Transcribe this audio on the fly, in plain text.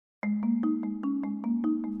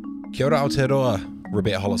Kia ora Aotearoa,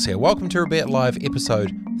 Robert Hollis here. Welcome to Robert Live episode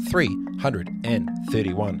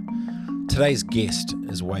 331. Today's guest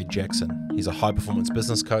is Wade Jackson. He's a high-performance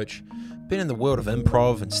business coach, been in the world of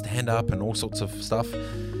improv and stand-up and all sorts of stuff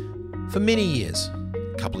for many years,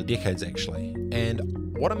 a couple of decades actually.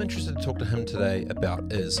 And what I'm interested to talk to him today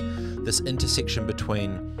about is this intersection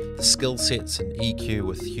between the skill sets and EQ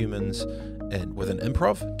with humans and within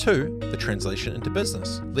improv to the translation into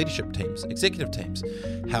business, leadership teams, executive teams,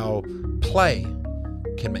 how play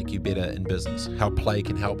can make you better in business, how play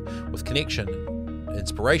can help with connection,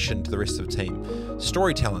 inspiration to the rest of the team,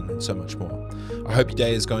 storytelling, and so much more. I hope your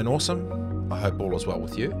day is going awesome. I hope all is well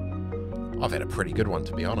with you. I've had a pretty good one,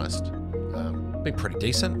 to be honest. Been pretty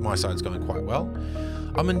decent. My side's going quite well.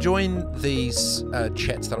 I'm enjoying these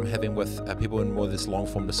chats that I'm having with people in more of this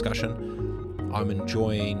long-form discussion. I'm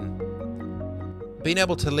enjoying being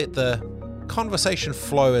able to let the conversation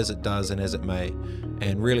flow as it does and as it may,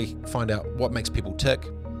 and really find out what makes people tick,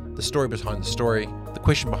 the story behind the story, the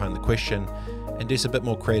question behind the question, and do some bit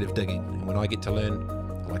more creative digging. And when I get to learn,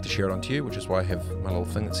 I like to share it onto you, which is why I have my little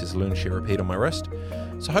thing that says learn, share, repeat on my wrist.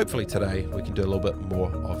 So hopefully today we can do a little bit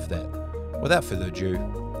more of that. Without further ado,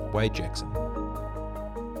 Wade Jackson.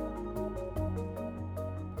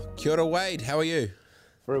 Kia ora, Wade. How are you?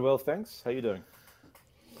 Very well, thanks. How are you doing?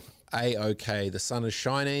 A-okay. The sun is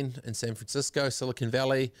shining in San Francisco, Silicon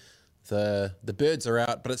Valley. The birds are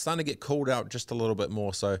out, but it's starting to get cooled out just a little bit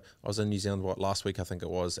more. So I was in New Zealand, last week I think it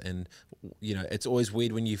was, and you know, it's always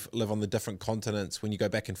weird when you live on the different continents when you go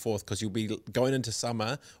back and forth, because you'll be going into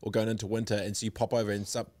summer or going into winter, and so you pop over and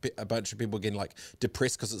a bunch of people getting like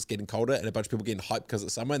depressed because it's getting colder, and a bunch of people getting hyped because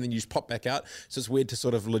it's summer, and then you just pop back out. So it's weird to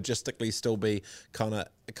sort of logistically still be kind of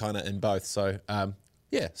in both. So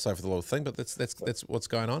yeah, sorry for the little thing, but that's what's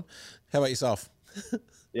going on. How about yourself?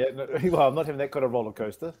 Yeah, no, well, I'm not having that kind of roller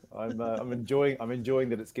coaster. I'm enjoying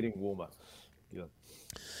that it's getting warmer. Yeah.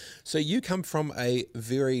 So you come from a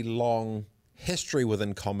very long history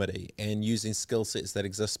within comedy and using skill sets that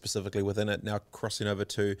exist specifically within it, now crossing over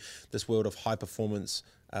to this world of high performance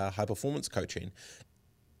coaching.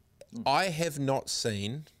 I have not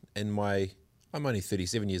seen I'm only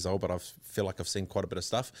 37 years old, but I feel like I've seen quite a bit of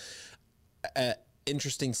stuff.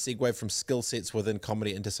 Interesting segue from skill sets within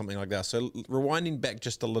comedy into something like that. So rewinding back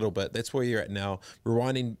just a little bit, that's where you're at now.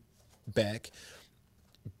 Rewinding back,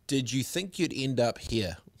 did you think you'd end up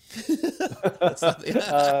here?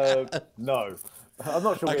 No, I'm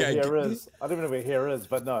not sure where here is. I don't know where here is,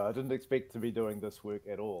 but no, I didn't expect to be doing this work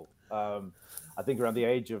at all. I think around the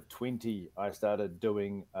age of 20, I started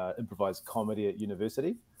doing improvised comedy at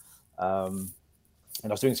university. And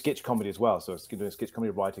I was doing sketch comedy as well. So I was doing sketch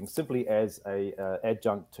comedy writing simply as a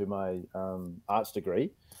adjunct to my arts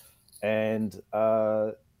degree. And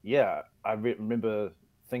I remember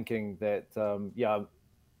thinking that,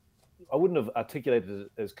 I wouldn't have articulated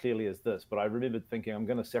it as clearly as this, but I remembered thinking I'm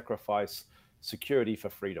going to sacrifice security for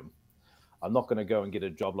freedom. I'm not going to go and get a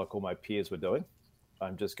job like all my peers were doing.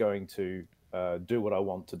 I'm just going to do what I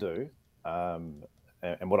want to do.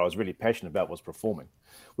 And what I was really passionate about was performing,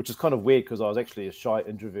 which is kind of weird because I was actually a shy,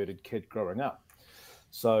 introverted kid growing up.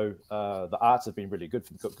 So the arts have been really good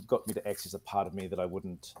got me to access a part of me that I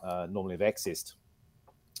wouldn't normally have accessed.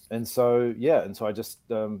 And so I just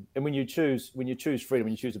and when you choose freedom,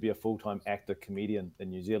 when you choose to be a full-time actor, comedian in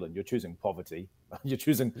New Zealand, you're choosing poverty, you're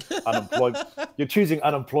choosing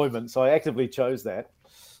unemployment. So I actively chose that.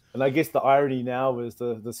 And I guess the irony now is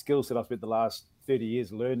the skill set I've spent the last 30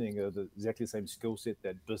 years learning are exactly the same skill set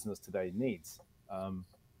that business today needs.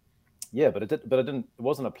 But it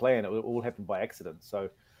wasn't a plan. It all happened by accident. So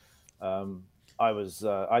I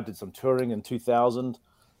did some touring in 2000.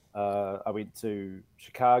 I went to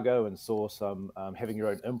Chicago and saw some Having Your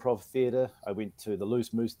Own Improv Theatre. I went to the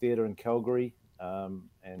Loose Moose Theatre in Calgary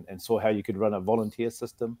and saw how you could run a volunteer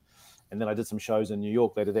system. And then I did some shows in New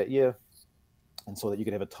York later that year and saw that you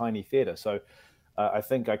could have a tiny theatre. So I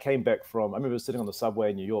think I came back I remember sitting on the subway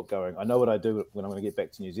in New York going, I know what I do when I'm going to get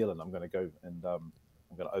back to New Zealand. I'm going to go and I'm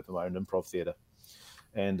going to open my own improv theatre.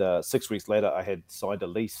 And 6 weeks later, I had signed a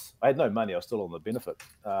lease. I had no money. I was still on the benefit.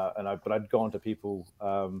 But I'd gone to people,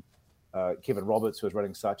 Kevin Roberts, who was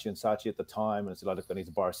running Saatchi & Saatchi at the time, and I said, I need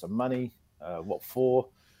to borrow some money. What for?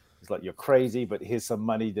 He's like, you're crazy, but here's some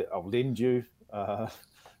money that I'll lend you.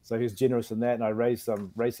 So he was generous in that, and I raised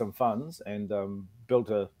some funds and built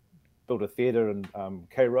a theatre in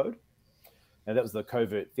K Road, and that was the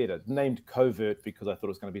Covert Theatre, named Covert because I thought it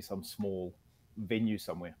was going to be some small venue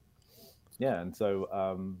somewhere. Yeah, and so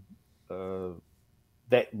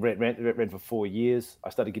that ran for 4 years. I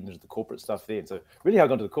started getting into the corporate stuff there. And so really how I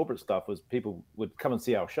got into the corporate stuff was people would come and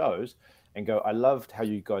see our shows and go, I loved how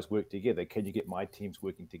you guys work together. Can you get my teams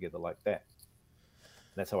working together like that?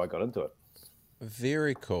 And that's how I got into it.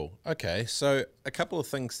 Very cool. Okay, so a couple of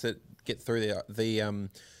things to get through there.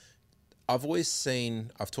 I've always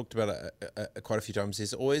seen, I've talked about it quite a few times,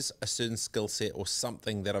 there's always a certain skill set or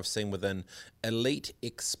something that I've seen within elite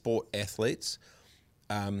ex-sport athletes,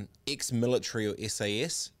 ex-military or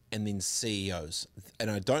SAS, and then CEOs. And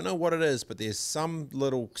I don't know what it is, but there's some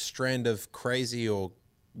little strand of crazy or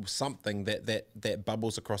something that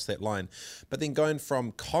bubbles across that line. But then going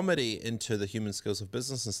from comedy into the human skills of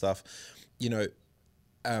business and stuff,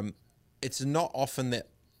 it's not often that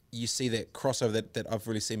you see that crossover that I've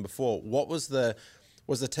really seen before. What was the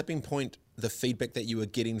tipping point, the feedback that you were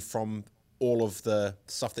getting from all of the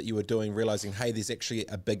stuff that you were doing, realizing, hey, there's actually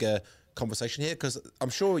a bigger conversation here? Because I'm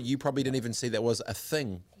sure you probably didn't even see that was a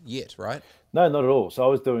thing yet, right? No, not at all. So I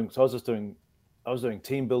was doing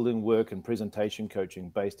team building work and presentation coaching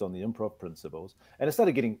based on the improv principles. And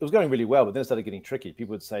it was going really well, but then it started getting tricky.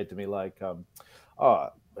 People would say to me like,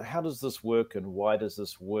 how does this work and why does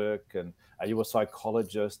this work? And are you a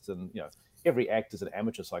psychologist? And, every actor is an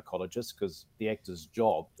amateur psychologist because the actor's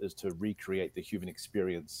job is to recreate the human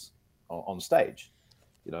experience on stage.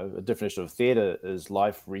 A definition of theater is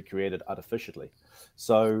life recreated artificially.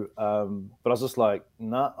 So, but I was just like,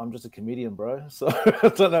 nah, I'm just a comedian, bro. So I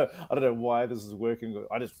don't know why this is working.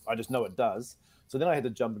 I just know it does. So then I had to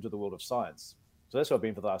jump into the world of science. So that's what I've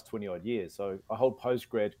been for the last 20 odd years. So I hold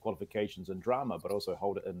postgrad qualifications in drama, but also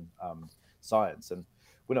hold it in science. And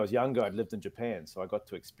when I was younger, I'd lived in Japan. So I got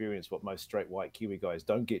to experience what most straight white Kiwi guys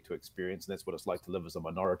don't get to experience. And that's what it's like to live as a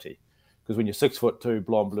minority. Because when you're 6'2",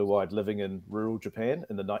 blonde, blue-eyed, living in rural Japan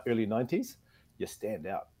in the early 90s, you stand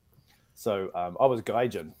out. So I was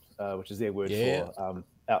gaijin, which is their word for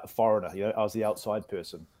foreigner. I was the outside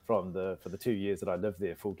person for the 2 years that I lived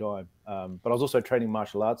there full time. But I was also training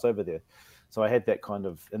martial arts over there. So I had that kind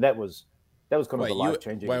of, and that was kind of the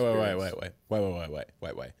life-changing experience.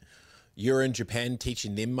 Wait. You're in Japan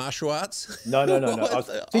teaching them martial arts? No. I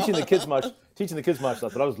was teaching the kids martial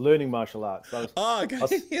arts, but I was learning martial arts. So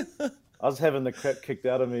I was having the crap kicked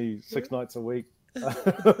out of me 6 nights a week.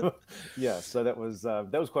 Yeah, so that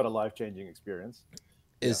was quite a life-changing experience.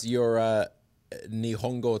 Is your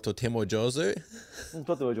Nihongo totemo jozu?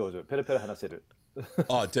 Totemo jozu. Pera pera hanaseru.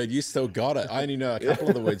 Oh, dude, you still got it. I only know a couple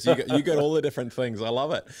of the words. You got all the different things. I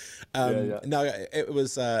love it. No, it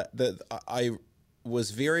was I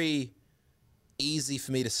was very easy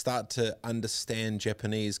for me to start to understand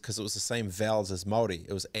Japanese because it was the same vowels as Māori.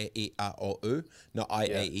 It was a, e, a, o, u, not I,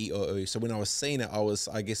 a, e, o, u. So when I was seeing it, I was,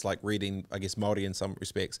 I guess, like reading, Māori in some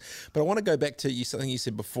respects. But I want to go back to something you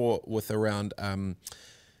said before with around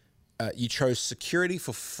you chose security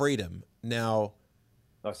for freedom. Now,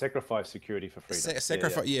 I sacrifice security for freedom.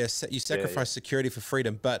 You sacrifice security for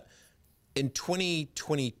freedom. But in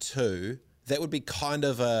 2022, that would be kind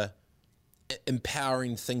of a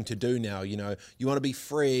empowering thing to do now. You want to be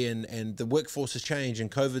free and the workforce has changed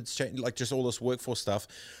and COVID's changed, like just all this workforce stuff.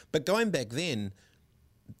 But going back then,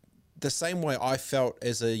 the same way I felt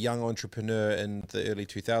as a young entrepreneur in the early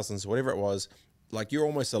 2000s, whatever it was, like you're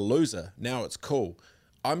almost a loser. Now it's cool.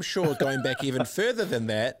 I'm sure going back even further than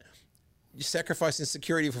that, you're sacrificing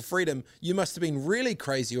security for freedom, you must have been really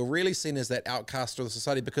crazy or really seen as that outcast of the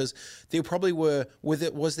society, because there probably was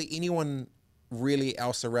there anyone really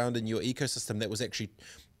else around in your ecosystem that was actually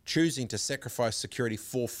choosing to sacrifice security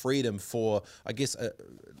for freedom for, I guess,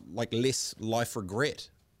 like less life regret?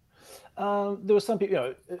 There were some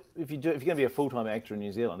people, if you're going to be a full-time actor in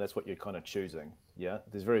New Zealand, that's what you're kind of choosing. Yeah.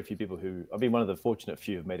 There's very few people I've been one of the fortunate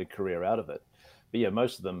few who've made a career out of it. But yeah,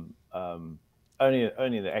 most of them, only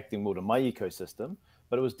in the acting world in my ecosystem,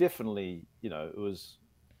 but it was definitely, it was,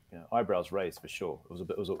 eyebrows raised for sure.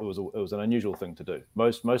 It was an unusual thing to do.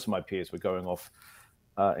 Most of my peers were going off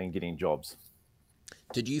and getting jobs.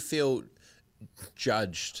 Did you feel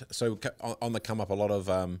judged? So on the come up, a lot of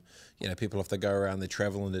people, if they go around, they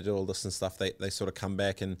travel and they do all this and stuff, they sort of come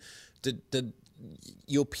back. And did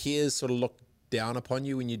your peers sort of look down upon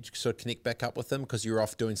you when you sort of connect back up with them because you were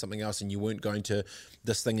off doing something else and you weren't going to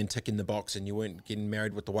this thing and ticking the box and you weren't getting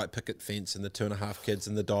married with the white picket fence and the 2.5 kids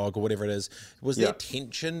and the dog or whatever it is? Was there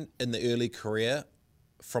tension in the early career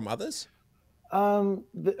from others? I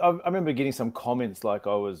remember getting some comments like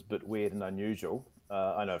I was a bit weird and unusual.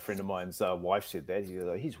 I know a friend of mine's wife said that.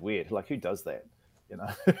 He's weird. Like, who does that?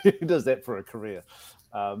 Who does that for a career?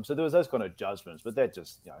 So there was those kind of judgments, but that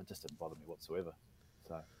just, it just didn't bother me whatsoever.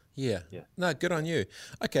 So. Yeah. No, good on you.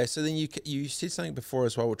 Okay, so then you said something before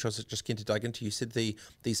as well, which I was just keen to dig into. You said these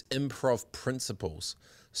improv principles.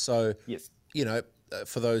 So, yes,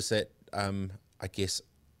 for those that I guess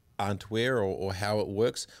Antwer or how it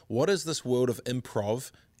works. What is this world of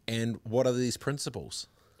improv, and what are these principles?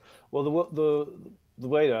 Well, the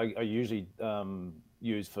way I usually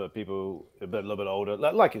use for people a little bit older,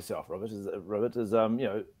 like yourself, Robert, is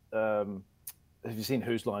have you seen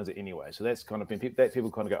Whose Lines It Anyway? So that's kind of been that people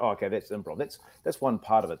kind of go, oh, okay, that's improv. That's one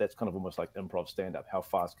part of it. That's kind of almost like improv stand-up. How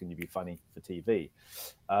fast can you be funny for TV?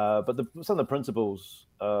 But some of the principles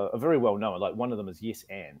are very well known. Like one of them is yes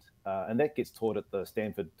and that gets taught at the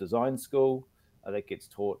Stanford Design School. That gets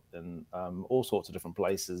taught in all sorts of different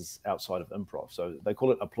places outside of improv. So they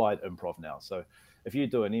call it applied improv now. So if you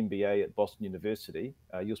do an MBA at Boston University,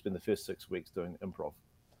 you'll spend the first 6 weeks doing improv.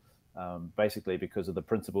 Basically because of the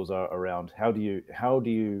principles are around how do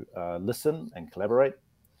you listen and collaborate,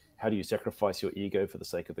 how do you sacrifice your ego for the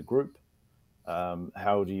sake of the group,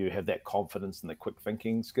 how do you have that confidence and the quick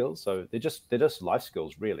thinking skills. So they're just life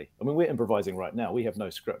skills, really. I mean, we're improvising right now. We have no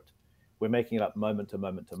script. We're making it up moment to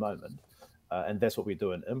moment to moment, and that's what we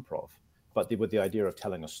do in improv, but with the idea of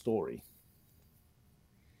telling a story.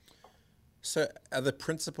 So are the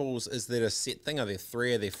principles, is there a set thing? Are there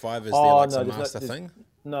 3? Are there 5? Is there like some master thing?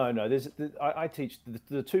 No. I teach,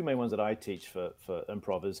 the 2 main ones that I teach for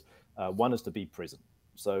improv is, one is to be present.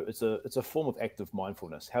 So it's a form of active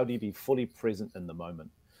mindfulness. How do you be fully present in the moment?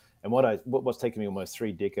 And what's taken me almost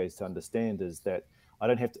 3 decades to understand is that I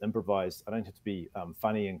don't have to improvise. I don't have to be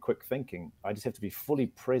funny and quick thinking. I just have to be fully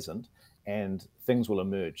present and things will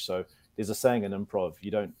emerge. So there's a saying in improv, you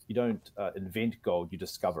don't invent gold, you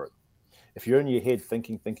discover it. If you're in your head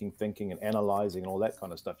thinking and analyzing and all that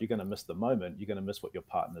kind of stuff, you're going to miss the moment. You're going to miss what your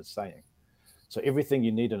partner's saying. So everything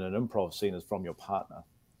you need in an improv scene is from your partner.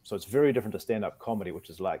 So it's very different to stand-up comedy, which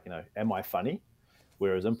is like, am I funny?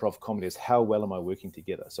 Whereas improv comedy is how well am I working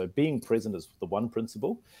together? So being present is the one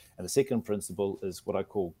principle. And the second principle is what I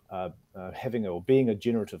call being a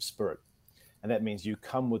generative spirit. And that means you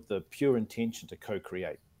come with the pure intention to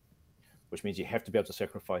co-create, which means you have to be able to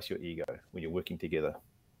sacrifice your ego when you're working together.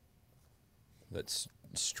 That's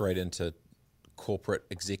straight into corporate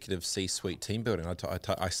executive C-suite team building.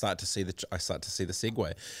 I start to see the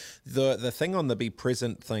segue. The thing on the be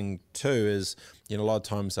present thing too is, a lot of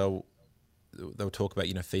times they'll talk about,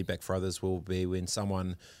 feedback for others will be when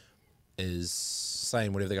someone is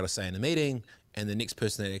saying whatever they got to say in a meeting, and the next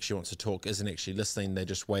person that actually wants to talk isn't actually listening. They're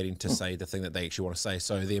just waiting to say the thing that they actually want to say.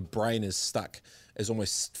 So their brain is stuck, is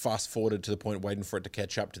almost fast forwarded to the point waiting for it to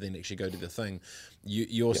catch up to then actually go to the thing.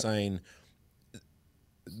 You're saying,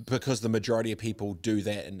 because the majority of people do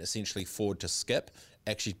that and essentially forward to skip,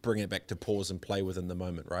 actually bring it back to pause and play within the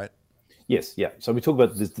moment, right? Yes, yeah. So we talk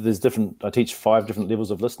about there's different. I teach 5 different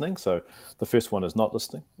levels of listening. So the first one is not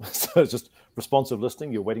listening. So it's just responsive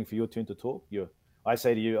listening. You're waiting for your turn to talk. I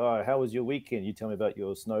say to you, oh, how was your weekend? You tell me about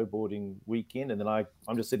your snowboarding weekend, and then I'm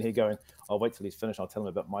just sitting here going, I'll wait till he's finished. I'll tell him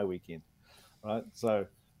about my weekend, right? So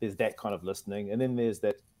there's that kind of listening, and then there's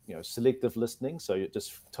that selective listening. So it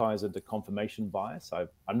just ties into confirmation bias.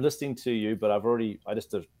 I'm listening to you, but I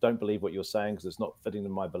just don't believe what you're saying because it's not fitting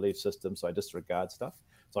in my belief system. So I disregard stuff.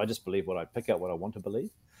 So I just believe what I pick out, what I want to believe.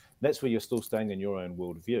 And that's where you're still staying in your own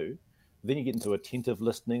worldview. Then you get into attentive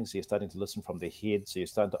listening. So you're starting to listen from the head. So you're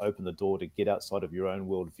starting to open the door to get outside of your own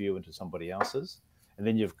worldview into somebody else's. And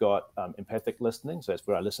then you've got empathic listening. So that's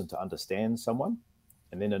where I listen to understand someone.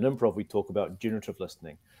 And then in improv, we talk about generative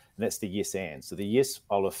listening. And that's the yes and. So the yes,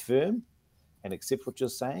 I'll affirm and accept what you're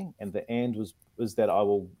saying. And the and was that I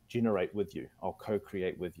will generate with you. I'll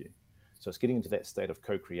co-create with you. So it's getting into that state of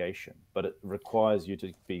co-creation, but it requires you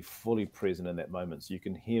to be fully present in that moment so you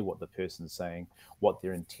can hear what the person's saying, what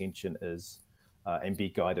their intention is, and be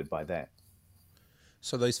guided by that.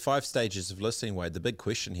 So those 5 stages of listening, Wade, the big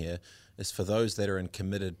question here is for those that are in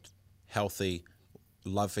committed, healthy,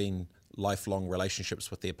 loving, lifelong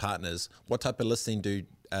relationships with their partners, what type of listening do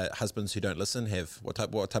husbands who don't listen have? What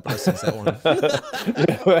type of listening is that one?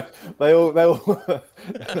 they all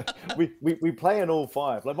we play in all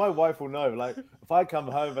 5. Like my wife will know. Like if I come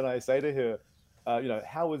home and I say to her,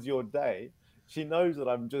 how was your day? She knows that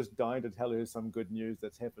I'm just dying to tell her some good news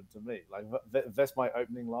that's happened to me. Like that's my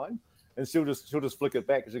opening line, and she'll just flick it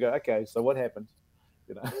back and she'll go, okay, so what happened?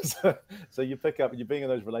 So you pick up, you're being in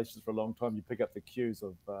those relationships for a long time, you pick up the cues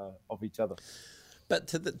of each other. But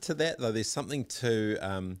to that though, there's something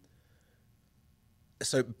to.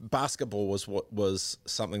 So basketball was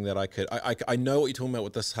something that I know what you're talking about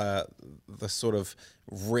with this sort of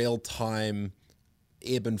real time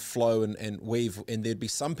ebb and flow and weave, and there'd be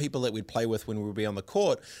some people that we'd play with when we would be on the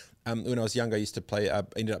court. When I was younger, I used to play. I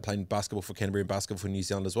ended up playing basketball for Canterbury and basketball for New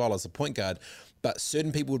Zealand as well as a point guard. But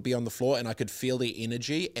certain people would be on the floor, and I could feel the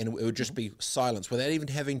energy, and it would just be silence without even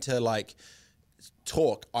having to like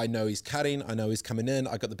talk, I know he's cutting, I know he's coming in,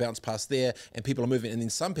 I got the bounce pass there, and people are moving. And then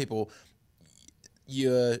some people,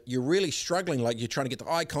 you're really struggling, like you're trying to get the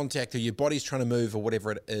eye contact or your body's trying to move or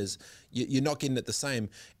whatever it is, you're not getting it the same.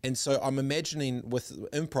 And so I'm imagining with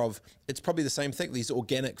improv, it's probably the same thing, these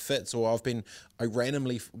organic fits. Or I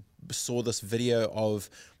randomly saw this video of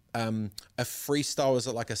a freestyle, was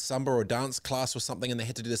it like a samba or dance class or something, and they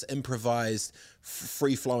had to do this improvised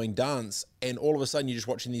free-flowing dance, and all of a sudden you're just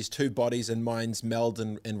watching these two bodies and minds meld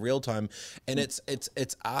in real time, and it's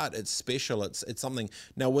art, it's special, it's something.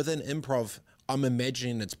 Now within improv, I'm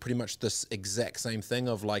imagining it's pretty much this exact same thing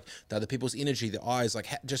of like the other people's energy, the eyes, like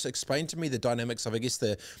just explain to me the dynamics of, I guess,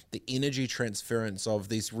 the energy transference of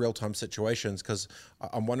these real-time situations, because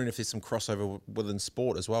I'm wondering if there's some crossover within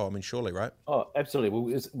sport as well. I mean, surely, right? Oh, absolutely.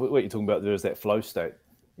 Well, what you're talking about there is that flow state.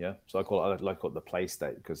 Yeah. So I call it the play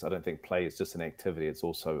state, because I don't think play is just an activity. It's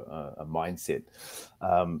also a mindset.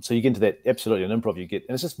 So you get into that, absolutely, in improv, and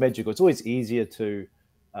it's just magical. It's always easier to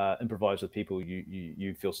improvise with people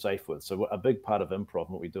you feel safe with. So a big part of improv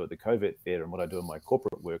and what we do at the Covert Theatre and what I do in my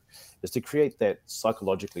corporate work is to create that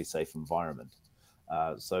psychologically safe environment.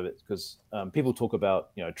 Because people talk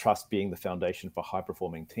about trust being the foundation for high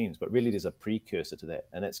performing teams, but really there's a precursor to that,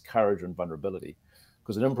 and that's courage and vulnerability.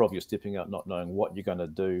 Because in improv you're stepping out not knowing what you're going to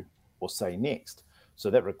do or say next. So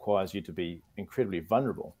that requires you to be incredibly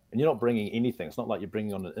vulnerable, and you're not bringing anything. It's not like you're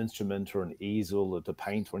bringing on an instrument or an easel or to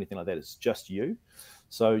paint or anything like that. It's just you.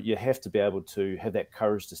 So you have to be able to have that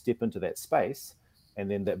courage to step into that space, and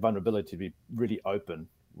then that vulnerability to be really open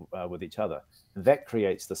with each other. And that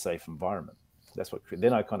creates the safe environment. That's what.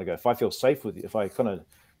 Then I kind of go, if I feel safe with you, if I kind of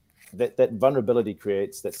that vulnerability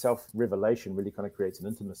creates that self-revelation, really kind of creates an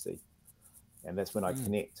intimacy, and that's when I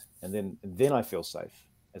connect, and then I feel safe,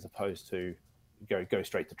 as opposed to go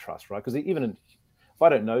straight to trust, right? Because even if I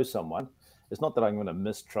don't know someone, it's not that I'm going to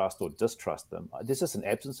mistrust or distrust them. There's just an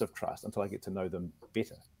absence of trust until I get to know them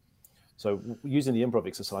better. So using the improv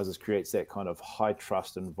exercises creates that kind of high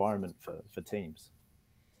trust environment for teams.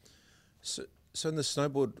 So in the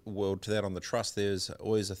snowboard world, to that on the trust, there's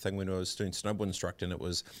always a thing when I was doing snowboard instructing, it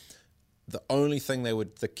was the only thing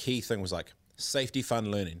the key thing was like safety, fun,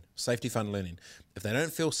 learning. Safety, fun, learning. If they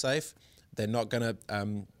don't feel safe, they're not going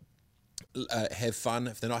to have fun.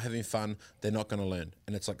 If they're not having fun, they're not going to learn.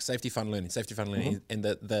 And it's like safety, fun, learning, safety, fun, learning. Mm-hmm.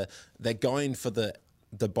 And they're going for the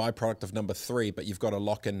byproduct of number 3, but you've got to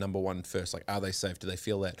lock in number 1 first. Like, are they safe? Do they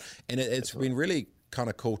feel that? And it's been really kind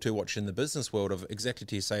of cool to watch in the business world of exactly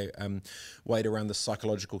to say, Wade, around the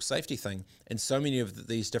psychological safety thing. And so many of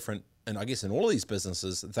these different, and I guess in all of these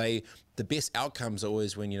businesses, the best outcomes are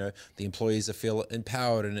always when, the employees feel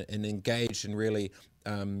empowered and engaged and really,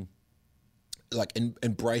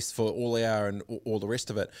 embraced for all they are and all the rest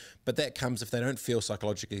of it. But that comes if they don't feel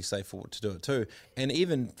psychologically safe to do it too. And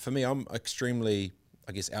even for me, I'm extremely,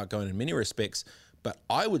 I guess, outgoing in many respects, but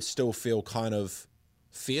I would still feel kind of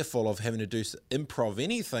fearful of having to do improv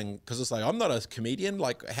anything, because it's like, I'm not a comedian.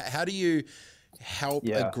 Like, how do you help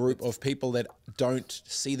a group of people that don't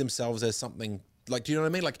see themselves as something, like, do you know what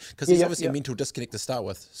I mean? Like, because there's obviously a mental disconnect to start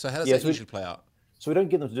with. So how does that usually play out? So we don't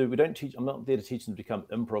get them to do, I'm not there to teach them to become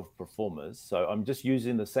improv performers. So I'm just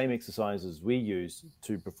using the same exercises we use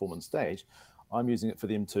to perform on stage. I'm using it for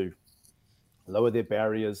them to lower their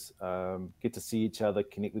barriers, get to see each other,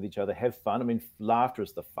 connect with each other, have fun. I mean, laughter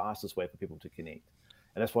is the fastest way for people to connect.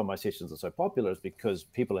 And that's why my sessions are so popular, is because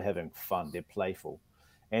people are having fun, they're playful.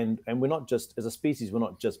 And we're not just, as a species, we're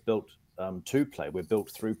not just built to play, we're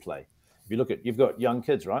built through play. If you look at, you've got young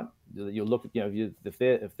kids, right? You'll look at,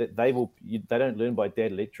 they don't learn by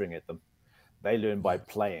dad lecturing at them. They learn by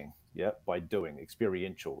playing, by doing,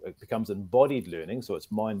 experiential. It becomes embodied learning, so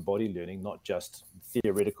it's mind-body learning, not just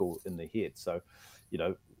theoretical in the head. So,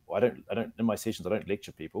 I don't in my sessions, I don't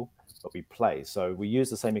lecture people, but we play. So we use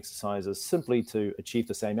the same exercises simply to achieve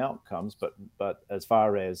the same outcomes, but as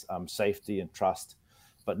far as safety and trust,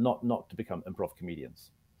 but not to become improv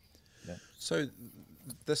comedians. Yeah. So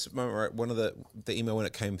this moment, right, one of the email when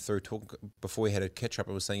it came through, before we had a catch up,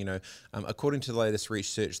 it was saying, according to the latest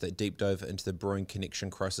research that deep dove into the brewing connection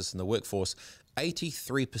crisis in the workforce,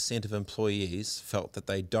 83% of employees felt that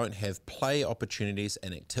they don't have play opportunities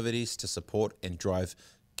and activities to support and drive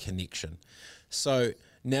connection. So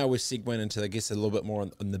now we're segueing into, I guess, a little bit more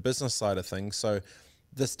on the business side of things. So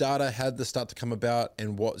this data, how did this start to come about,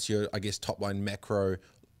 and what's your, I guess, top line macro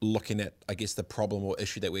looking at, I guess, the problem or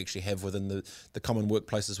issue that we actually have within the common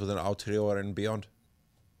workplaces within Aotearoa and beyond?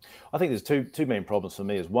 I think there's two main problems for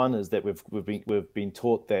me. One is that we've been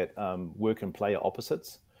taught that work and play are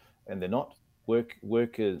opposites, and they're not. Work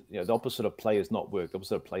is, the opposite of play is not work. The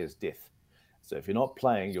opposite of play is death. So if you're not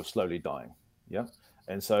playing, you're slowly dying. Yeah.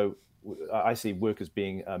 And so I see work as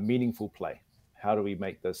being a meaningful play. How do we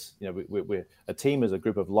make this? We're a team is a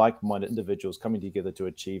group of like-minded individuals coming together to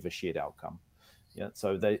achieve a shared outcome. Yeah.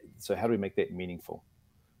 So how do we make that meaningful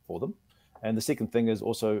for them? And the second thing is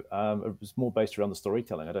also it's more based around the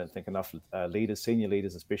storytelling. I don't think enough leaders, senior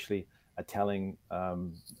leaders especially, are telling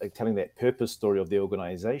that purpose story of the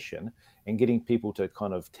organization and getting people to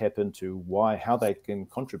kind of tap into how they can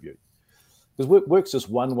contribute. Because work's just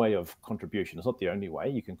one way of contribution. It's not the only way.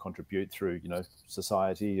 You can contribute through,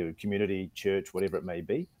 society or community, church, whatever it may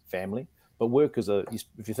be, family. But work is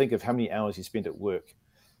if you think of how many hours you spend at work,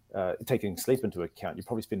 taking sleep into account, you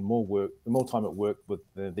probably spend more time at work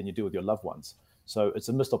than you do with your loved ones. So it's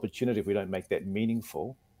a missed opportunity if we don't make that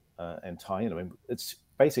meaningful and tie in. I mean, it's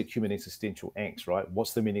basic human existential angst, right?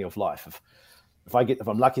 What's the meaning of life? If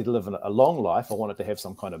I'm lucky to live a long life, I want it to have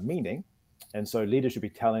some kind of meaning. And so leaders should be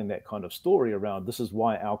telling that kind of story around, this is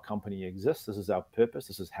why our company exists. This is our purpose.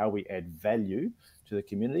 This is how we add value to the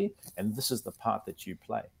community. And this is the part that you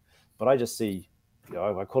play. But I just see,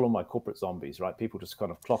 I call them my corporate zombies, right? People just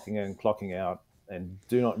kind of clocking in, clocking out, and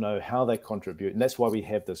do not know how they contribute. And that's why we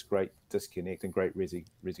have this great disconnect and great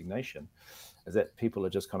resignation, is that people are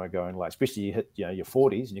just kind of going like, especially you hit your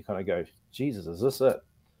 40s and you kind of go, Jesus, is this it?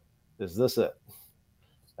 Is this it?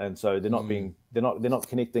 And so they're not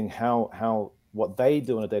connecting how what they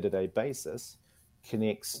do on a day-to-day basis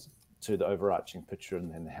connects to the overarching picture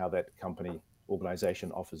and how that company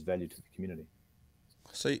organization offers value to the community.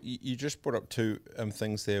 So you just brought up two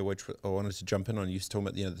things there, which I wanted to jump in on. You were talking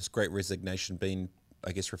about this great resignation being,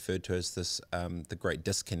 I guess, referred to as this the great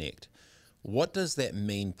disconnect. What does that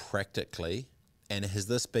mean practically? And has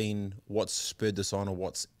this been what's spurred this on, or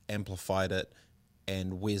what's amplified it?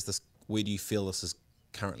 And where do you feel this is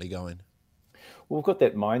currently going? Well, we've got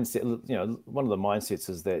that mindset. One of the mindsets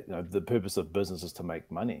is that the purpose of business is to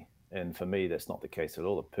make money. And for me, that's not the case at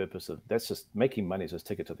all. The purpose of that's just making money is just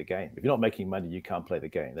ticket to the game. If you're not making money, you can't play the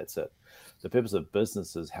game. That's it. The purpose of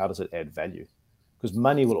business is, how does it add value? Because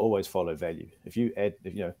money will always follow value.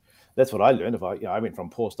 That's what I learned. I went from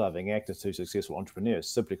poor, starving actors to successful entrepreneurs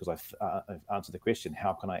simply because I answered the question,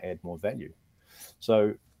 how can I add more value?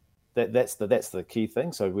 So that's the key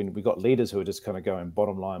thing. So when we got leaders who are just kind of going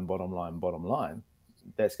bottom line,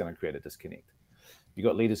 that's going to create a disconnect. You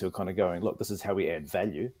got leaders who are kind of going, look, this is how we add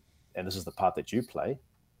value, and this is the part that you play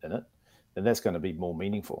in it, then that's going to be more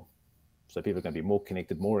meaningful. So people are going to be more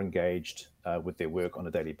connected, more engaged with their work on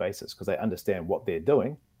a daily basis because they understand what they're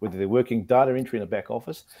doing, whether they're working data entry in a back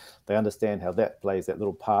office, they understand how that plays that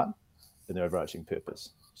little part in their overarching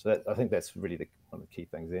purpose. So I think that's really one of the key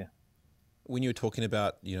things there. When you were talking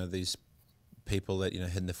about, these people that,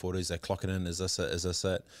 hit in their 40s, they're clocking in, is this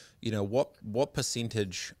it? What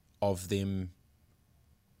percentage of them,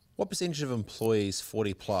 what percentage of employees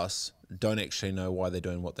 40 plus don't actually know why they're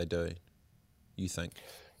doing what they do, you think?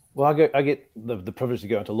 Well, I get the privilege to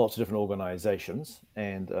go into lots of different organizations,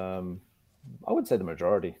 and I would say the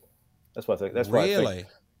majority. That's why I think. That's really.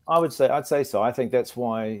 I'd say so. I think that's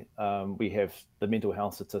why we have the mental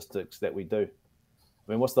health statistics that we do.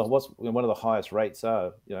 I mean, one of the highest rates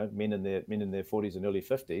are men in their 40s and early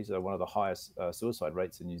 50s are one of the highest suicide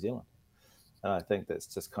rates in New Zealand. And I think that's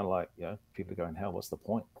just kind of like people are going, hell, what's the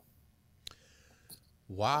point?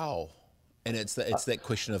 Wow. And it's that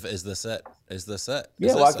question of, is this it? Is this it?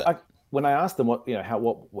 When I ask them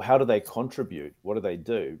how do they contribute? What do they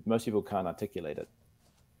do? Most people can't articulate it.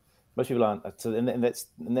 Most people aren't, and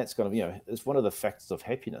that's kind of it's one of the factors of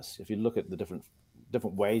happiness. If you look at the different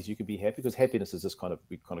ways you can be happy, because happiness is just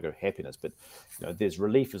we go happiness, but there's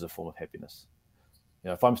relief as a form of happiness.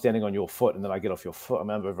 If I'm standing on your foot and then I get off your foot, I'm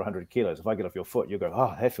over 100 kilos. If I get off your foot, you'll go,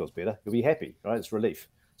 oh, that feels better. You'll be happy, right? It's relief.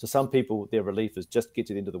 So some people, their relief is just get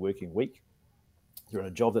to the end of the working week. They're in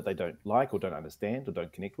a job that they don't like or don't understand or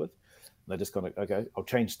don't connect with. And they're just kind of, okay, I'll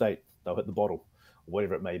change state. They'll hit the bottle, or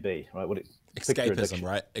whatever it may be, right? Escapism,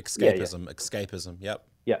 right? Escapism. Yep.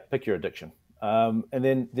 Yeah, pick your addiction. And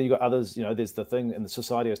then you got others. There's the thing, and the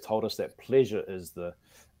society has told us that pleasure is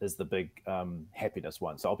the big happiness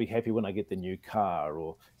one. So I'll be happy when I get the new car,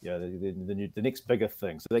 or the next bigger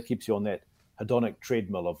thing. So that keeps you on that hedonic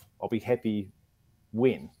treadmill of I'll be happy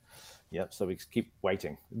when. Yep. So we keep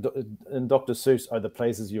waiting. And Dr. Seuss, The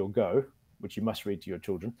Places You'll Go, which you must read to your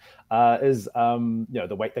children, is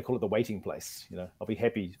the wait. They call it the waiting place. I'll be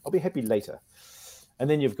happy later. And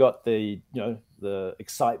then you've got the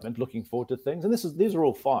excitement, looking forward to things. And these are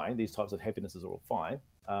all fine. These types of happinesses are all fine.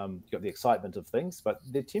 You've got the excitement of things, but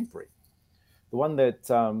they're temporary. The one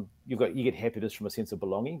that you get happiness from a sense of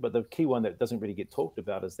belonging, but the key one that doesn't really get talked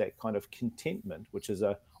about is that kind of contentment, which is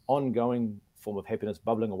a ongoing form of happiness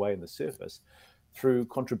bubbling away in the surface through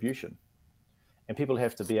contribution. and people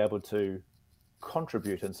have to be able to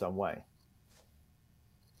contribute in some way.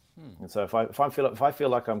 And so if I feel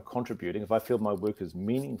like I'm contributing, if I feel my work is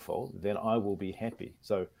meaningful, then I will be happy.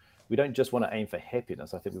 So we don't just want to aim for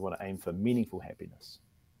happiness. I think we want to aim for meaningful happiness.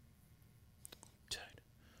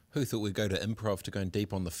 Who thought we'd go to improv to going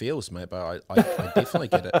deep on the feels, mate? But I definitely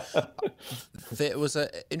get it. There was an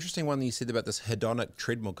interesting one that you said about this hedonic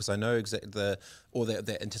treadmill, because I know exactly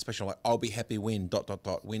the anticipation, like I'll be happy when ...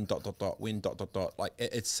 when ... when ... like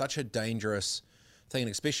it's such a dangerous thing,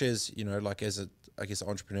 and especially as like as I guess an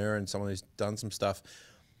entrepreneur and someone who's done some stuff.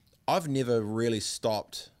 I've never really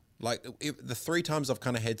stopped. Like the 3 times I've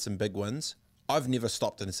kind of had some big wins, I've never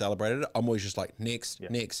stopped and celebrated it. I'm always just like next.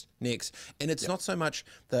 And it's not so much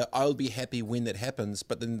that I'll be happy when that happens,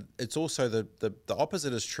 but then it's also the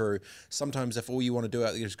opposite is true. Sometimes if all you want to do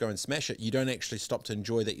out there is go and smash it, you don't actually stop to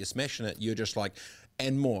enjoy that you're smashing it. You're just like,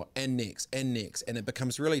 and more, and next. And it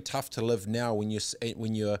becomes really tough to live now when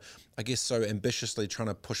you're, I guess, so ambitiously trying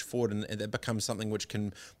to push forward, and it becomes something which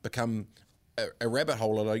can become a rabbit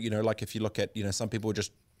hole. Like if you look at, some people are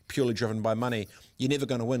just purely driven by money. You're never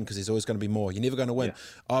going to win because there's always going to be more. You're never going to win.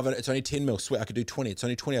 Yeah. It's only 10 mil. Sweat, I could do 20. It's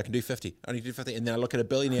only 20. I can do 50. I only do 50. And then I look at a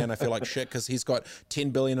billionaire and I feel like shit because he's got 10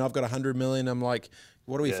 billion. And I've got 100 million. I'm like,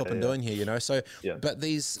 what are we flipping doing here? So, but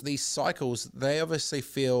these cycles, they obviously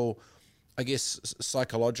feel, I guess,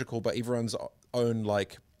 psychological, but everyone's own,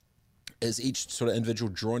 like, is each sort of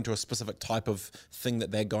individual drawn to a specific type of thing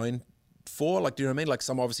that they're going for? Like, do you know what I mean? Like,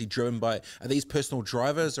 some obviously driven by, are these personal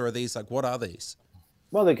drivers, or are these like, what are these?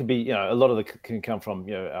 Well, there could be, a lot of it can come from,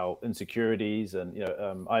 our insecurities. And,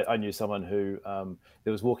 I knew someone who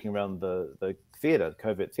that was walking around the theatre,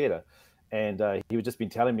 Covert Theatre, and he had just been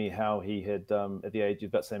telling me how he had, at the age,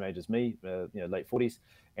 about the same age as me, late 40s,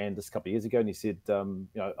 and this a couple of years ago, and he said,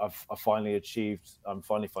 I've finally achieved, I'm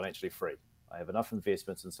finally financially free. I have enough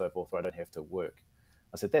investments and so forth where I don't have to work.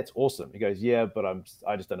 I said, that's awesome. He goes, yeah, but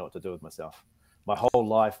I just don't know what to do with myself. My whole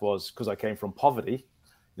life was, because I came from poverty,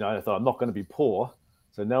 I thought I'm not going to be poor.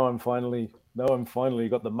 So now I'm finally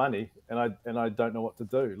got the money, and I don't know what to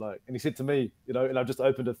do. Like, and he said to me, and I've just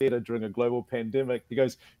opened a theater during a global pandemic. He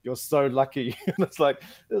goes, "You're so lucky." And it's like,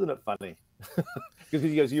 isn't it funny? Because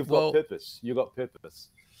he goes, "You've got purpose. You got purpose."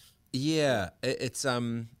 Yeah, it's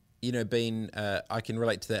been I can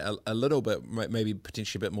relate to that a little bit, maybe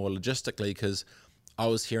potentially a bit more logistically, because I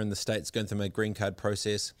was here in the States going through my green card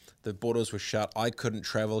process. The borders were shut. I couldn't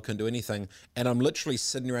travel, couldn't do anything. And I'm literally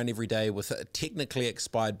sitting around every day with a technically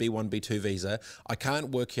expired B1, B2 visa. I can't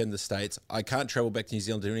work here in the States. I can't travel back to New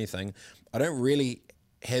Zealand to do anything. I don't really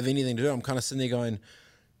have anything to do. I'm kind of sitting there going,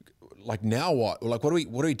 like, now what? Like, what do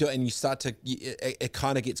we do? And you start to, it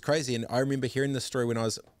kind of gets crazy. And I remember hearing this story when I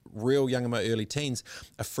was real young in my early teens.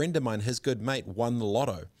 A friend of mine, his good mate, won the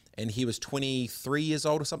lotto. And he was 23 years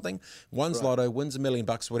old or something, wins lotto, wins $1 million,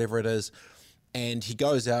 whatever it is. And he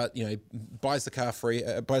goes out, buys the car free,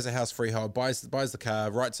 buys a house freehold, buys the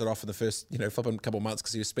car, writes it off in the first, flipping couple of months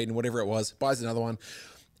because he was speeding, whatever it was, buys another one.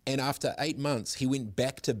 And after 8 months, he went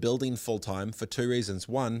back to building full time for 2 reasons.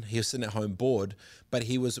 One, he was sitting at home bored, but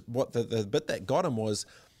he was, the bit that got him was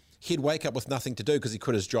he'd wake up with nothing to do because he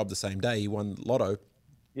quit his job the same day he won lotto.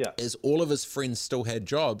 Yeah, is all of his friends still had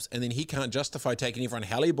jobs, and then he can't justify taking everyone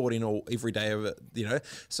heliboarding every day of it,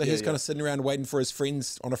 So he's kind of sitting around waiting for his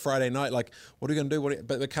friends on a Friday night, like, what are we going to do?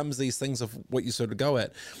 But it becomes these things of what you sort of go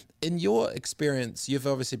at. In your experience, you've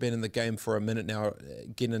obviously been in the game for a minute now,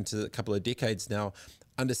 getting into a couple of decades now,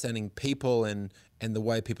 understanding people and the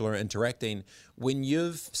way people are interacting. When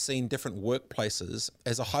you've seen different workplaces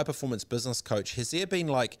as a high-performance business coach, has there been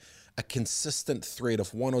like a consistent thread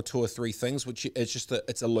of 1 or 2 or 3 things, which it's just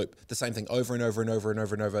it's a loop, the same thing over and over and over and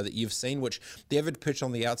over and over that you've seen, which the average person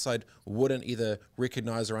on the outside wouldn't either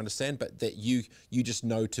recognize or understand, but that you just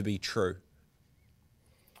know to be true?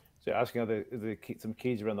 So you're asking some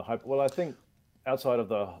keys around the hype. Well, I think outside of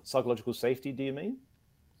the psychological safety, do you mean?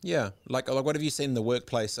 Yeah, like what have you seen in the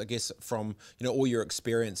workplace, I guess, from all your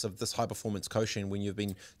experience of this high performance coaching when you've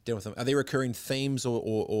been dealing with them? Are there recurring themes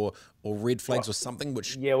or red flags or something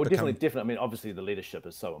which definitely. I mean, obviously the leadership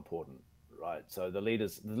is so important, right? So the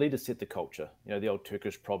leaders set the culture. The old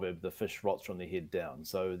Turkish proverb, the fish rots from the head down.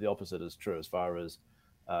 So the opposite is true as far as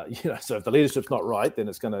so if the leadership's not right, then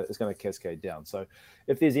it's gonna cascade down. So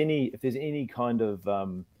if there's any kind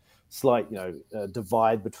of slight,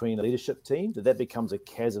 divide between the leadership team, that becomes a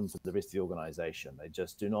chasm for the rest of the organization. They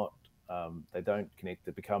just do not, they don't connect.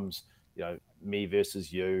 It becomes, me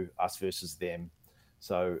versus you, us versus them.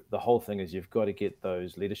 So the whole thing is you've got to get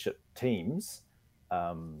those leadership teams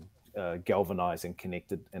galvanized and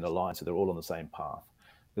connected and aligned so they're all on the same path.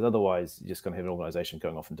 Because otherwise, you're just going to have an organization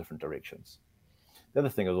going off in different directions. The other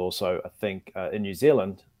thing is also, I think, in New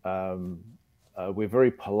Zealand, we're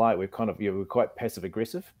very polite. We're kind of, we're quite passive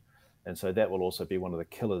aggressive, and so that will also be one of the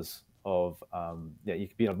killers of. You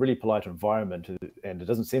can be in a really polite environment, and it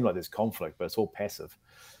doesn't seem like there's conflict, but it's all passive.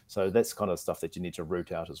 So that's kind of stuff that you need to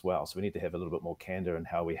root out as well. So we need to have a little bit more candor in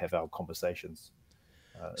how we have our conversations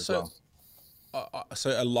as well.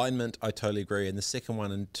 So alignment, I totally agree. And the second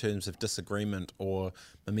one, in terms of disagreement or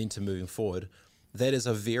momentum moving forward, that is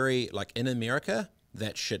a very, like in America,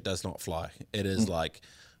 that shit does not fly. It is like,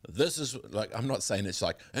 this is like, I'm not saying it's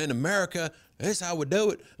like, in America, this is how we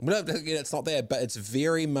do it. It's not that, but it's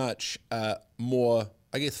very much more,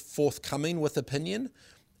 I guess, forthcoming with opinion.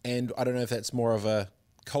 And I don't know if that's more of a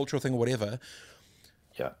cultural thing or whatever.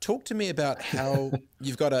 Yeah. Talk to me about how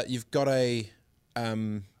you've got a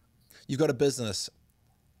business.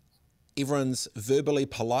 Everyone's verbally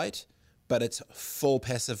polite, but it's full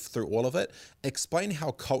passive through all of it. Explain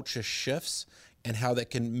how culture shifts and how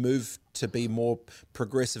that can move to be more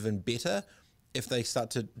progressive and better if they start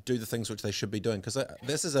to do the things which they should be doing. Because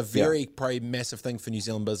this is a very probably massive thing for New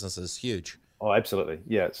Zealand businesses. Huge. Oh, absolutely.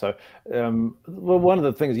 Yeah. So, well, one of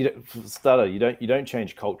the things you don't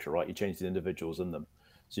change culture, right? You change the individuals in them.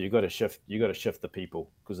 So you've got to shift the people,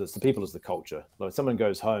 because it's the people is the culture. Like if someone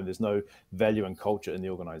goes home, there's no value in culture in the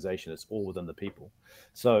organization. It's all within the people.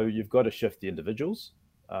 So you've got to shift the individuals.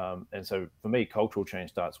 And so for me, cultural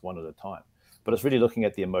change starts one at a time. But it's really looking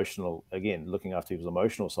at the emotional, again, looking after people's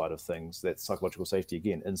emotional side of things. That's psychological safety,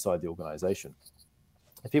 again, inside the organization.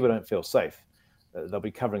 If people don't feel safe, they'll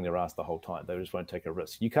be covering their ass the whole time. They just won't take a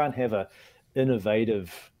risk. You can't have a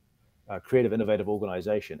creative, innovative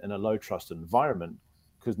organization in a low trust environment,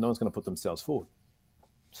 because no one's going to put themselves forward.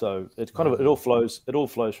 So it's kind of, it all flows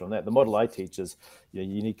from that. The model I teach is, you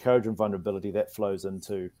need courage and vulnerability. That flows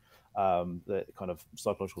into the kind of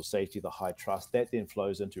psychological safety, the high trust. That then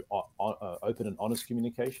flows into open and honest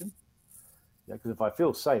communication. Yeah, because if I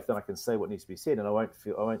feel safe, then I can say what needs to be said, and I won't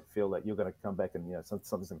feel that you're going to come back and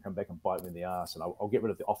something's going to come back and bite me in the ass, and I'll get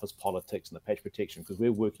rid of the office politics and the patch protection, because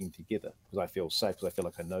we're working together, because I feel safe, because I feel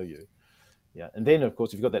like I know you. Yeah, and then of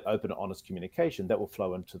course, if you've got that open and honest communication, that will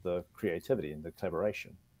flow into the creativity and the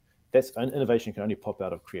collaboration. Innovation can only pop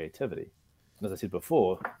out of creativity. And as I said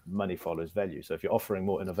before, money follows value. So if you're offering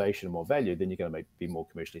more innovation and more value, then you're going to be more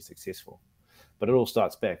commercially successful. But it all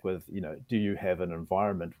starts back with, do you have an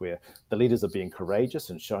environment where the leaders are being courageous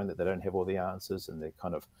and showing that they don't have all the answers, and they're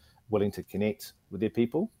kind of willing to connect with their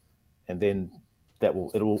people, and then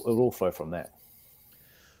it'll all flow from that.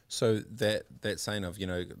 So that saying of,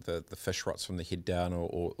 the fish rots from the head down,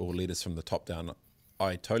 or leaders from the top down,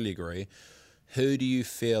 I totally agree. Who do you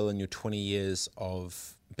feel in your 20 years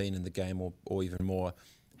of being in the game, or even more,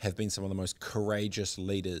 have been some of the most courageous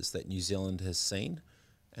leaders that New Zealand has seen,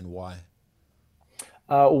 and why?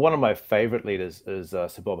 One of my favorite leaders is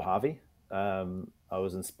Sir Bob Harvey. I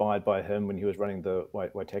was inspired by him when he was running the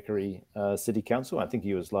Waitakere City Council. I think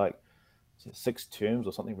he was like 6 terms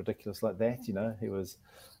or something ridiculous like that. He was,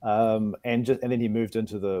 and then he moved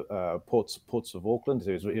into the ports of Auckland.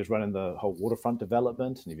 So he was running the whole waterfront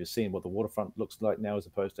development, and if you've seen what the waterfront looks like now as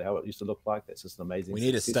opposed to how it used to look like, that's just an amazing. We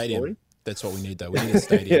need a stadium. Story. That's what we need, though. We need a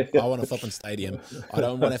stadium. I want a flipping stadium. I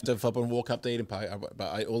don't want to have to flip and walk up to Eden Park.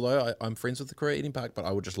 Although I'm friends with the crew at Eden Park, but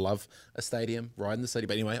I would just love a stadium, ride in the city.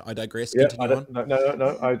 But anyway, I digress. Yeah,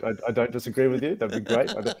 I don't disagree with you. That'd be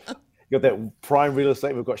great. You got that prime real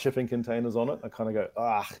estate. We've got shipping containers on it. I kind of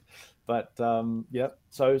go, but yeah.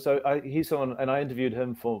 So he's someone, and I interviewed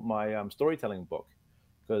him for my storytelling book,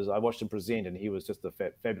 because I watched him present, and he was just a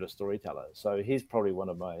fabulous storyteller. So he's probably one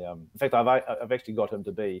of my. In fact, I've actually got him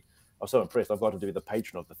to be. I was so impressed. I've got him to be the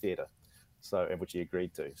patron of the theatre, which he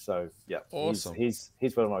agreed to. So yeah, awesome. He's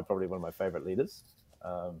probably one of my favorite leaders,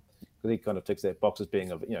 because he kind of ticks that box as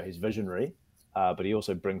being he's visionary, but he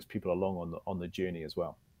also brings people along on the journey as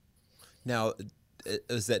well. Now,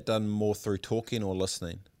 is that done more through talking or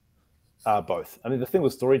listening? Both. I mean, the thing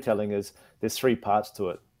with storytelling is there's 3 parts to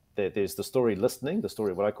it. There's the story listening, the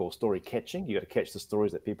story, what I call story catching. You got to catch the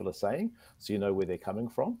stories that people are saying, so you know where they're coming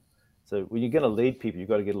from. So when you're going to lead people, you've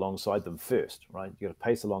got to get alongside them first, right? You got to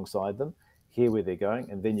pace alongside them, hear where they're going,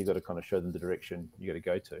 and then you've got to kind of show them the direction you got to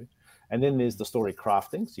go to. And then there's the story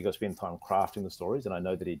crafting. So you got to spend time crafting the stories, and I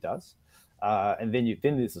know that he does. And then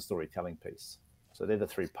there's the storytelling piece. So they're the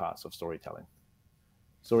 3 parts of storytelling: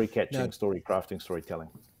 story catching, story crafting, storytelling.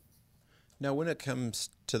 Now, when it comes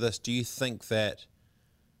to this, do you think that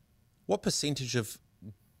what percentage of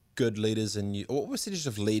leaders in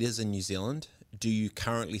New Zealand do you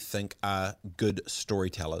currently think are good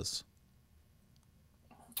storytellers?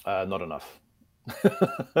 Not enough.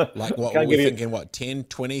 Like what we're thinking, 10,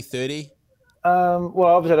 20, 30? Well,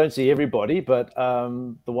 obviously, I don't see everybody, but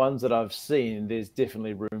the ones that I've seen, there's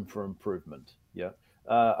definitely room for improvement. Yeah,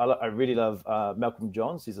 I really love Malcolm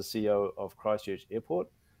Johns. He's the CEO of Christchurch Airport.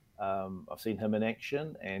 I've seen him in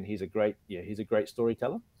action, and he's a great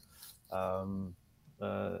storyteller. Um,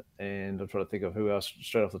 and I'm trying to think of who else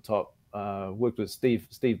straight off the top. Worked with Steve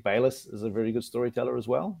Bayliss is a very good storyteller as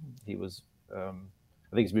well. He was, I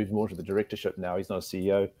think he's moved more to the directorship now. He's not a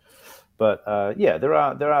CEO. But yeah, there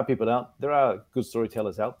are people there are good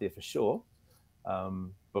storytellers out there for sure.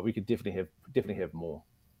 But we could definitely have more.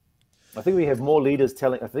 I think we have more leaders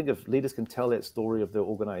telling. I think if leaders can tell that story of their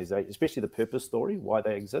organization, especially the purpose story, why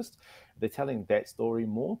they exist, if they're telling that story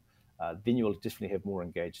more, then you'll definitely have more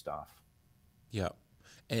engaged staff. Yeah.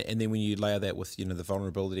 And then when you layer that with, the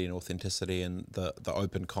vulnerability and authenticity and the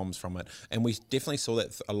open comms from it, and we definitely saw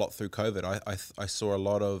that a lot through COVID. I saw a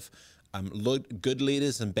lot of good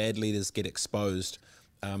leaders and bad leaders get exposed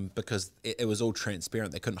because it was all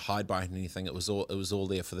transparent. They couldn't hide behind anything. It was all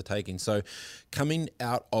there for the taking. So coming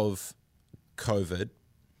out of COVID,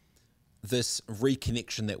 this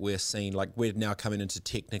reconnection that we're seeing, like we're now coming into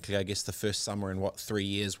technically, I guess, the first summer in 3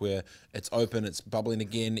 years where it's open, it's bubbling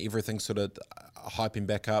again, everything's sort of hyping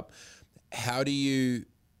back up. How do you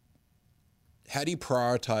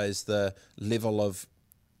prioritize the level of,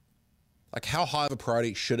 like, how high of a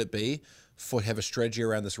priority should it be for have a strategy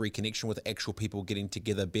around this reconnection with actual people getting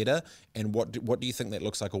together better? And what do you think that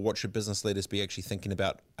looks like, or what should business leaders be actually thinking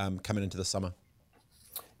about coming into the summer?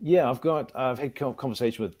 Yeah, I've had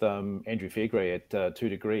conversation with Andrew Fairgray at 2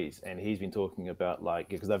 Degrees, and he's been talking about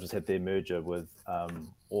because they've just had their merger with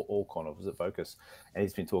Allcon, or was it Vocus, and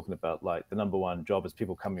he's been talking about the number one job is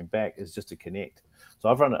people coming back is just to connect. So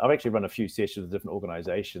I've actually run a few sessions with different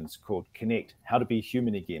organizations called Connect, how to be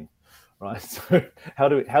human again, right? So how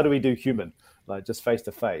do we do human, just face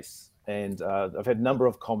to face? And I've had a number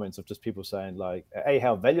of comments of just people saying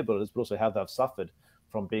how valuable it is, but also how they've suffered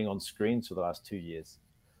from being on screens for the last 2 years.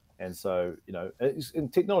 And so,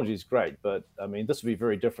 and technology is great, but I mean, this would be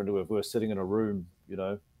very different if we were sitting in a room,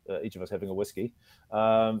 each of us having a whiskey.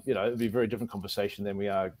 It'd be a very different conversation than we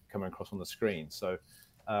are coming across on the screen. So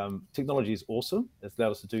technology is awesome. It's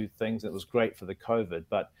allowed us to do things. It was great for the COVID.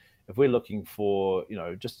 But if we're looking for,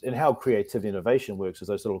 just in how creativity and innovation works, is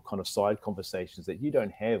those little kind of side conversations that you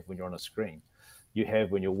don't have when you're on a screen. You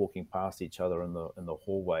have when you're walking past each other in the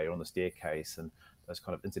hallway or on the staircase, and those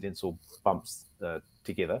kind of incidental bumps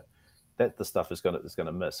together, that the stuff is going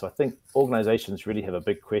to miss. So I think organizations really have a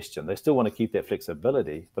big question. They still want to keep that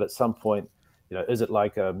flexibility, but at some point, is it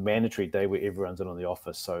like a mandatory day where everyone's in on the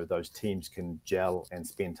office so those teams can gel and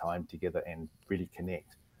spend time together and really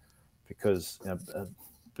connect? Because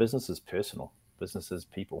business is personal, business is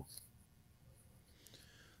people.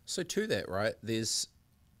 So to that, right, there's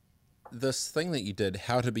this thing that you did,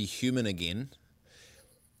 How to Be Human Again.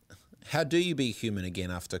 How do you be human again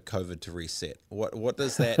after COVID to reset? What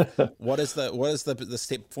does that? what is the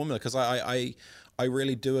step formula? Because I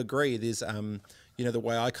really do agree. There's the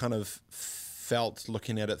way I kind of felt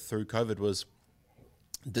looking at it through COVID was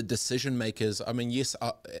the decision makers. I mean, yes,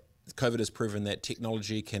 COVID has proven that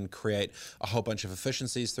technology can create a whole bunch of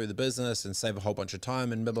efficiencies through the business and save a whole bunch of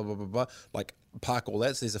time and blah, blah, blah, blah, blah. Like, park all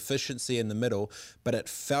that. So there's efficiency in the middle, but it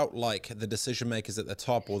felt like the decision makers at the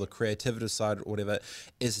top, or the creativity side or whatever,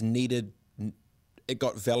 is needed. It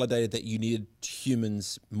got validated that you needed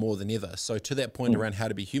humans more than ever. So to that point around how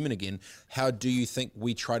to be human again, how do you think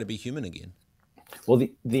we try to be human again? Well,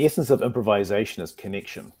 the essence of improvisation is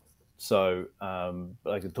connection. So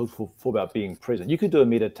like I talked before about being present. You could do a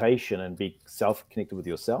meditation and be self-connected with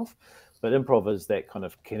yourself, but improv is that kind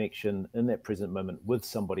of connection in that present moment with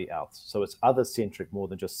somebody else. So it's other-centric more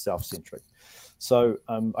than just self-centric. So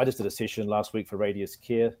I just did a session last week for Radius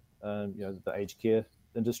Care, the aged care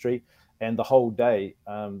industry. And the whole day,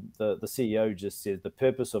 the CEO just said, the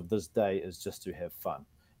purpose of this day is just to have fun.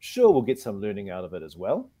 Sure, we'll get some learning out of it as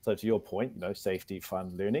well. So to your point, safety,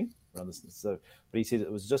 fun, learning around this. So, but he said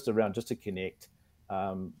it was just to connect,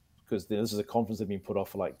 because this is a conference that's been put off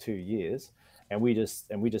for like 2 years, and we just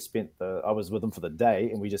spent I was with them for the day,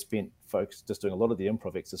 and we just spent folks just doing a lot of the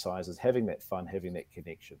improv exercises, having that fun, having that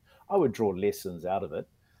connection. I would draw lessons out of it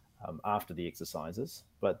after the exercises,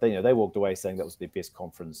 but they walked away saying that was their best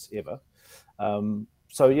conference ever. I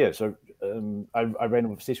ran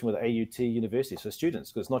a session with AUT University, so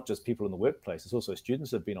students, because it's not just people in the workplace, it's also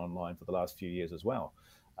students have been online for the last few years as well.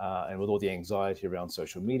 And with all the anxiety around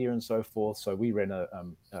social media and so forth. So we ran a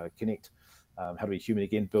Connect, How to Be Human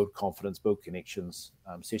Again, build confidence, build connections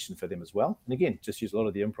session for them as well. And again, just use a lot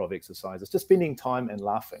of the improv exercises, just spending time and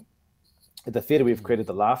laughing. At the theatre, we've created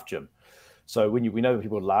the Laugh Gym. So we know when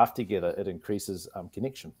people laugh together, it increases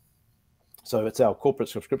connection. So it's our corporate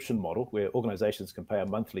subscription model where organizations can pay a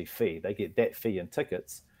monthly fee. They get that fee in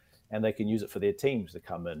tickets, and they can use it for their teams to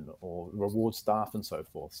come in or reward staff and so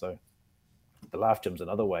forth. So the Laugh Gym's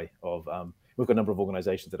another way of, we've got a number of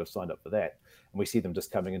organizations that have signed up for that, and we see them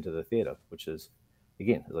just coming into the theatre, which is,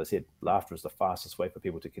 again, as I said, laughter is the fastest way for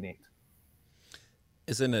people to connect.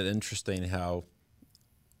 Isn't it interesting how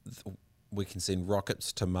we can send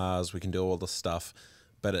rockets to Mars, we can do all this stuff,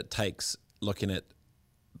 but it takes looking at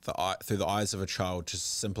through the eyes of a child to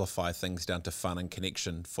simplify things down to fun and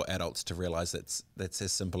connection for adults to realize that's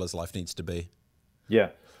as simple as life needs to be. Yeah.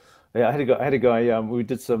 I had a guy. We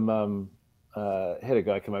did some. Had a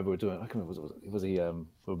guy come over. We're doing. I can't remember. Was he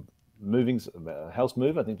moving house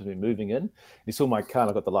move? I think it was moving in. He saw my car,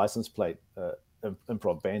 and I got the license plate,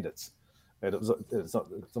 Improv Bandits. And it's not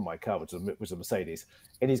my car, which is a Mercedes.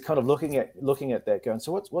 And he's kind of looking at that, going,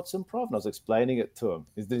 "So what's improv?" And I was explaining it to him.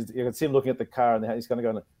 You can see him looking at the car, and he's kind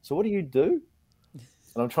of going, "So what do you do?"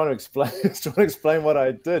 And I'm trying to explain what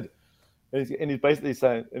I did. And he's basically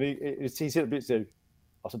saying, and he said a bit, so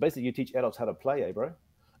basically you teach adults how to play, eh, bro?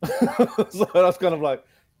 So I was kind of like,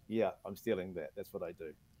 yeah, I'm stealing that. That's what I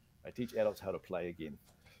do. I teach adults how to play again.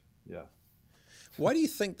 Yeah. Why do you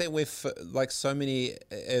think that we've, like, so many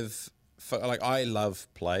of, like, I love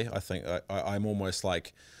play. I think I'm almost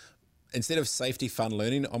like, instead of safety, fun,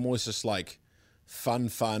 learning, I'm always just like fun,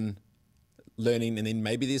 learning, and then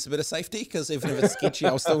maybe there's a bit of safety, because even if it's sketchy,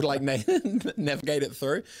 I'll still like navigate it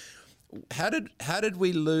through. How did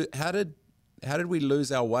we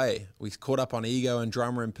lose our way? We caught up on ego and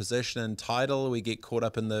drama and position and title. We get caught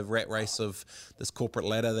up in the rat race of this corporate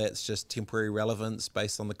ladder that's just temporary relevance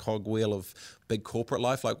based on the cogwheel of big corporate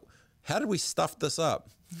life. Like, how did we stuff this up?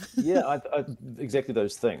 Yeah, exactly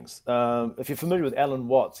those things. If you're familiar with Alan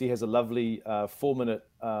Watts, he has a lovely 4-minute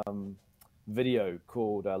video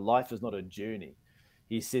called "Life Is Not a Journey."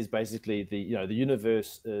 He says basically the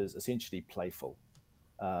universe is essentially playful.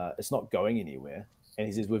 It's not going anywhere. And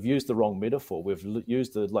he says we've used the wrong metaphor. We've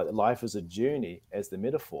used life as a journey as the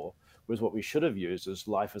metaphor, whereas what we should have used is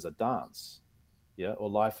life as a dance, yeah, or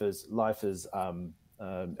life is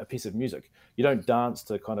a piece of music. You don't dance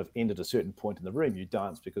to kind of end at a certain point in the room. You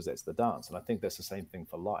dance because that's the dance. And I think that's the same thing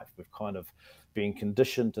for life. We've kind of been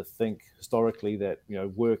conditioned to think historically that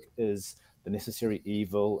work is the necessary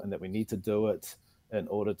evil and that we need to do it in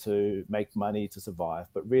order to make money to survive.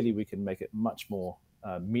 But really, we can make it much more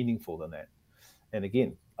meaningful than that. And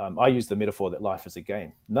again, I use the metaphor that life is a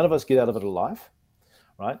game. None of us get out of it alive,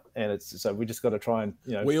 right? And so we just got to try and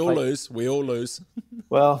we all lose.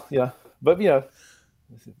 Well, yeah, but I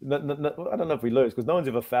don't know if we lose, because no one's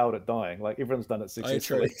ever failed at dying. Like, everyone's done it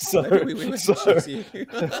successfully. So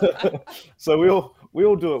we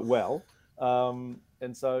all do it well.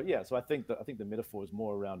 And so so I think the metaphor is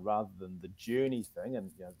more around, rather than the journey thing,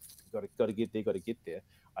 and got to get there.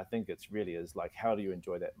 I think it's really is like, how do you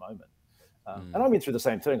enjoy that moment? And I went through the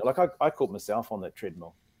same thing. Like, I caught myself on that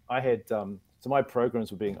treadmill. I had so my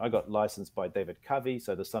programs I got licensed by David Covey,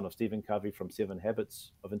 so the son of Stephen Covey from 7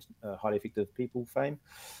 Habits of Highly Effective People fame,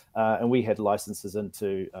 and we had licenses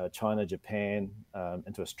into China, Japan,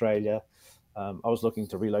 into Australia. I was looking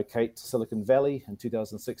to relocate to Silicon Valley in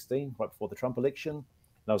 2016, right before the Trump election, and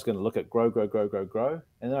I was going to look at grow,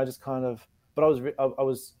 and then I just kind of. But I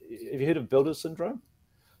was. Have you heard of builder syndrome?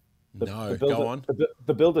 No, go on.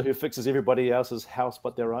 The builder who fixes everybody else's house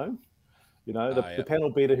but their own. The panel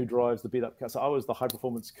beater who drives the beat up car. So I was the high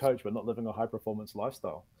performance coach, but not living a high performance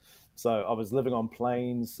lifestyle. So I was living on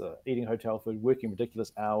planes, eating hotel food, working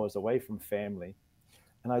ridiculous hours away from family.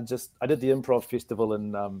 And I did the improv festival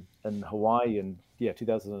in Hawaii in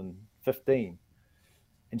 2015,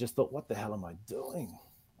 and just thought, what the hell am I doing?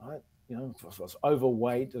 Right? I was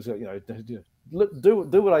overweight. Do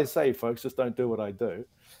what I say, folks. Just don't do what I do.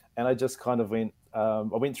 And I just kind of went. I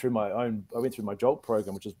went through my Jolt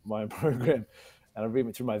program, which is my own program, and I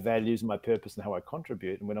went through my values and my purpose and how I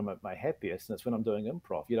contribute. And when I'm at my happiest, and it's when I'm doing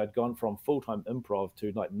improv. I'd gone from full-time improv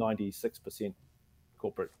to like 96%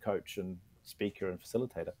 corporate coach and speaker and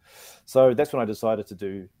facilitator. So that's when I decided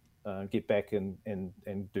to get back and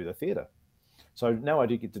do the theatre. So now I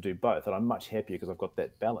do get to do both, and I'm much happier because I've got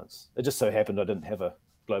that balance. It just so happened I didn't have a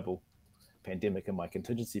global pandemic in my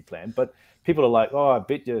contingency plan, but people are like, "Oh, I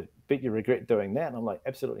bet you regret doing that," and I'm like,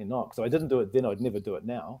 absolutely not. So I didn't do it then; I'd never do it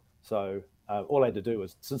now. So all I had to do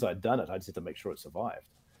was, since I'd done it, I just had to make sure it survived.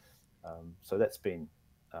 So that's been,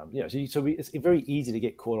 it's very easy to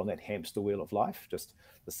get caught on that hamster wheel of life, just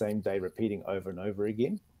the same day repeating over and over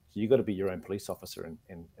again. So you got to be your own police officer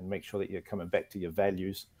and make sure that you're coming back to your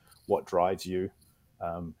values, what drives you,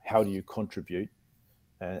 how do you contribute.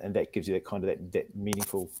 And that gives you that kind of that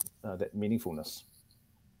meaningfulness.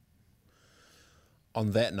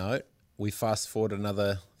 On that note, we fast forward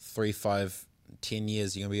another 3, 5, 10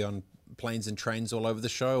 years. You're going to be on planes and trains all over the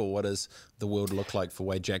show, or what does the world look like for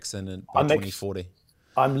Wade Jackson by 2040?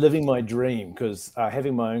 I'm living my dream, because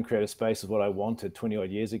having my own creative space is what I wanted 20 odd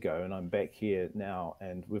years ago, and I'm back here now.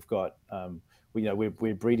 And we've got,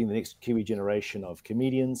 we're breeding the next Kiwi generation of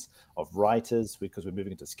comedians, of writers, because we're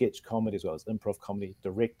moving into sketch comedy as well as improv comedy,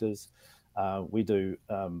 directors.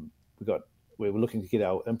 We're looking to get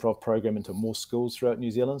our improv program into more schools throughout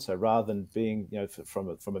New Zealand. So rather than being,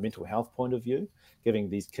 from a mental health point of view, giving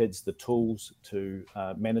these kids the tools to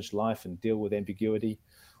manage life and deal with ambiguity,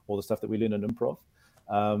 all the stuff that we learn in improv.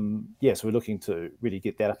 So we're looking to really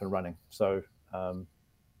get that up and running. So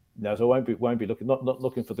so I won't be looking, not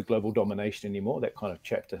looking for the global domination anymore. That kind of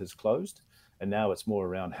chapter has closed, and now it's more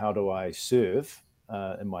around how do I serve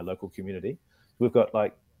in my local community. We've got,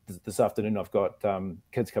 like, this afternoon, I've got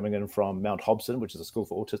kids coming in from Mount Hobson, which is a school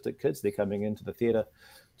for autistic kids. They're coming into the theatre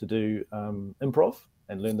to do improv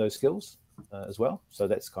and learn those skills as well. So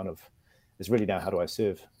that's it's really now, how do I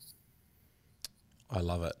serve? I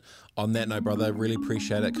love it. On that note, brother, really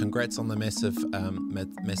appreciate it. Congrats on the massive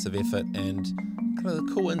effort and kind of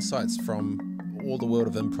the cool insights from all the world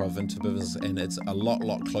of improv into business. And it's a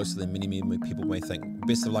lot closer than many people may think.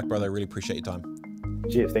 Best of luck, brother. Really appreciate your time.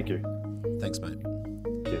 Cheers. Thank you. Thanks, mate.